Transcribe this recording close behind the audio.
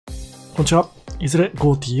こんにちは。いずれ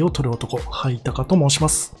GoTee を取る男、Hytacka と申しま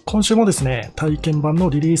す。今週もですね、体験版の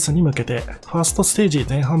リリースに向けて、ファーストステージ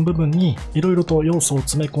前半部分に色々と要素を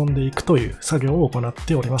詰め込んでいくという作業を行っ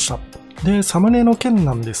ておりました。で、サムネの件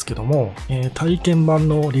なんですけども、体験版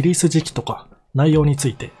のリリース時期とか内容につ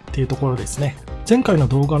いてっていうところですね。前回の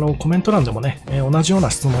動画のコメント欄でもね、同じような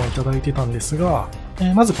質問をいただいてたんですが、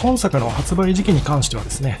まず今作の発売時期に関してはで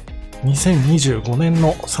すね、2025年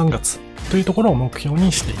の3月というところを目標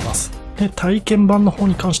にしています。で、体験版の方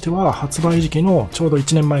に関しては発売時期のちょうど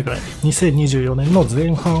1年前くらい、2024年の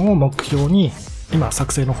前半を目標に今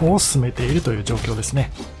作成の方を進めているという状況です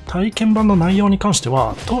ね。体験版の内容に関して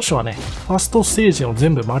は当初はね、ファーストステージを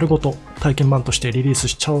全部丸ごと体験版としてリリース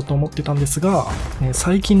しちゃおうと思ってたんですが、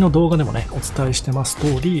最近の動画でもね、お伝えしてます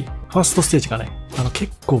通り、ファーストステージがね、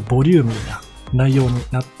結構ボリューミーな内容に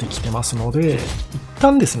なってきてますので、一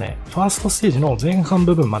旦ですね、ファーストステージの前半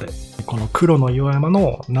部分まで、この黒の岩山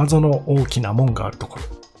の謎の大きな門があるところ、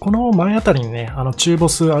この前あたりにね、中ボ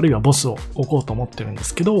スあるいはボスを置こうと思ってるんで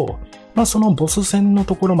すけど、そのボス戦の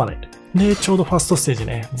ところまで、で、ちょうどファーストステージ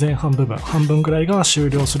ね、前半部分、半分ぐらいが終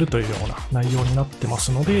了するというような内容になってま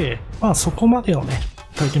すので、そこまでをね、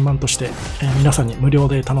体験版として、皆さんに無料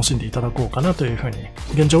で楽しんでいただこうかなというふうに、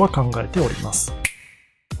現状は考えております。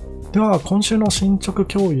では、今週の進捗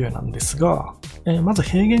共有なんですが、まず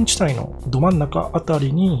平原地帯のど真ん中あた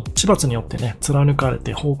りに、地罰によってね、貫かれ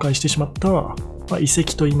て崩壊してしまった、遺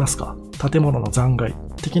跡といいますか、建物の残骸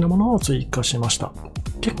的なものを追加しました。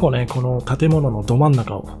結構ね、この建物のど真ん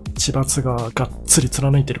中を地罰ががっつり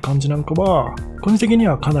貫いてる感じなんかは、個人的に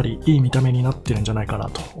はかなりいい見た目になってるんじゃないかな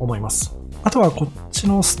と思います。あとはこっち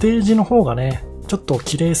のステージの方がね、ちょっと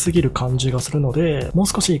綺麗すぎる感じがするので、もう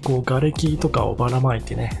少しこう瓦礫とかをばらまい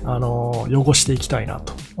てね、汚していきたいな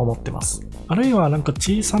と思ってます。あるいはなんか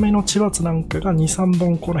小さめの地罰なんかが2、3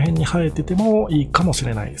本この辺に生えててもいいかもし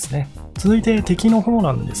れないですね。続いて敵の方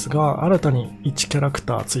なんですが、新たに1キャラク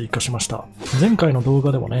ター追加しました。前回の動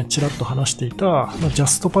画でもね、ちらっと話していた、ジャ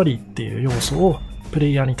ストパリーっていう要素をプレ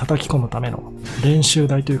イヤーに叩き込むための練習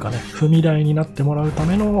台というかね、踏み台になってもらうた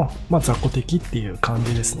めの、雑魚敵っていう感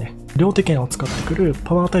じですね。両手剣を使ってくる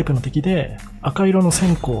パワータイプの敵で、赤色の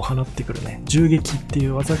線香を放ってくるね、銃撃ってい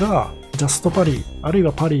う技が、ジャストパリー、あるい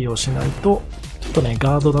はパリーをしないと、ちょっとね、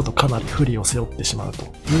ガードだとかなり不利を背負ってしまうと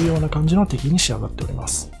いうような感じの敵に仕上がっておりま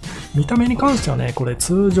す。見た目に関してはね、これ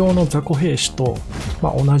通常の雑魚兵士と、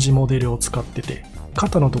同じモデルを使ってて、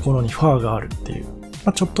肩のところにファーがあるっていう、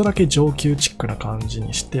ちょっとだけ上級チックな感じ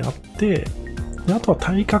にしてあって、であとは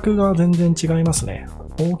体格が全然違いますね。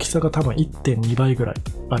大きさが多分 1.2 倍ぐらい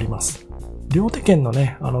あります。両手剣の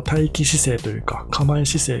ね、待機姿勢というか構え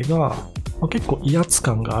姿勢が、結構威圧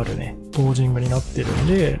感があるね、ポージングになってるん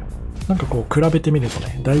で、なんかこう比べてみると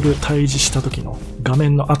ね、だいぶ対峙した時の画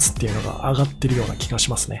面の圧っていうのが上がってるような気がし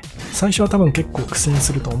ますね。最初は多分結構苦戦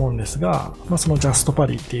すると思うんですが、そのジャストパ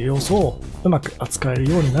リーっていう要素をうまく扱える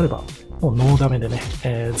ようになれば、もうノーダメでね、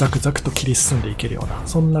ザクザクと切り進んでいけるような、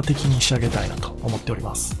そんな敵に仕上げたいなと思っており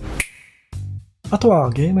ます。あと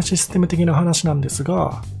はゲームシステム的な話なんです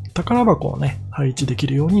が、宝箱をね、配置でき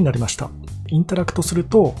るようになりました。インタラクトする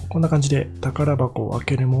と、こんな感じで宝箱を開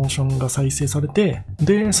けるモーションが再生されて、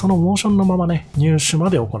で、そのモーションのままね、入手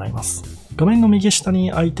まで行います。画面の右下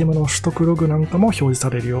にアイテムの取得ログなんかも表示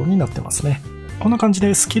されるようになってますね。こんな感じ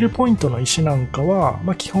でスキルポイントの石なんかは、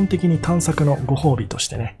基本的に探索のご褒美とし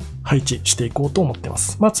てね、配置していこうと思ってま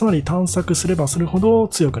す。つまり探索すればするほど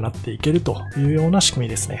強くなっていけるというような仕組み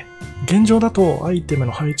ですね。現状だとアイテム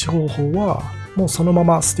の配置方法は、もうそのま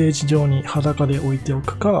まステージ上に裸で置いてお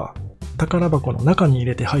くか、宝箱の中に入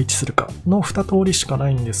れて配置するかの2通りしかな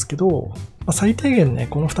いんですけど、最低限ね、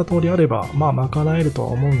この2通りあれば、賄えるとは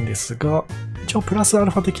思うんですが、一応プラスアル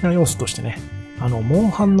ファ的な要素としてね、モン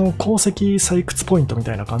ハンの鉱石採掘ポイントみ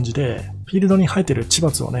たいな感じで、フィールドに生えてる地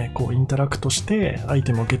罰をね、こうインタラクトしてアイ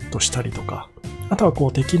テムをゲットしたりとか、あとはこ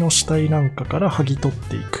う敵の死体なんかから剥ぎ取っ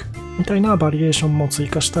ていく、みたいなバリエーションも追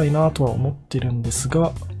加したいなとは思ってるんです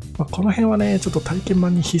が、この辺はね、ちょっと体験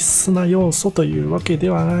版に必須な要素というわけで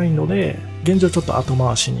はないので、現状ちょっと後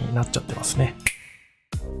回しになっちゃってますね。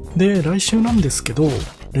で、来週なんですけど、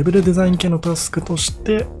レベルデザイン系のタスクとし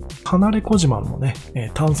て、離れ小島のね、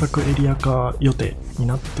探索エリア化予定に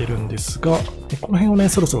なってるんですが、この辺をね、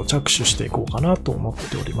そろそろ着手していこうかなと思っ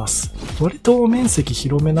ております。割と面積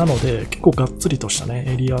広めなので、結構がっつりとしたね、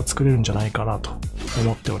エリア作れるんじゃないかなと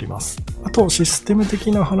思っております。あと、システム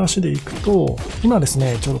的な話でいくと、今です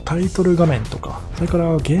ね、ちょうどタイトル画面とか、それか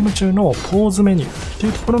らゲーム中のポーズメニューってい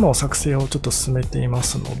うところの作成をちょっと進めていま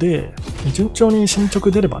すので、順調に進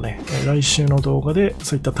捗出ればね、来週の動画で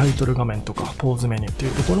そういったタイトル画面とかポーズメニューってい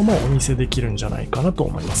うところももお見せできるんじゃないかなと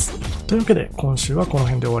思います。というわけで今週はこの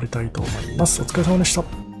辺で終わりたいと思います。お疲れ様でし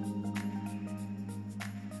た。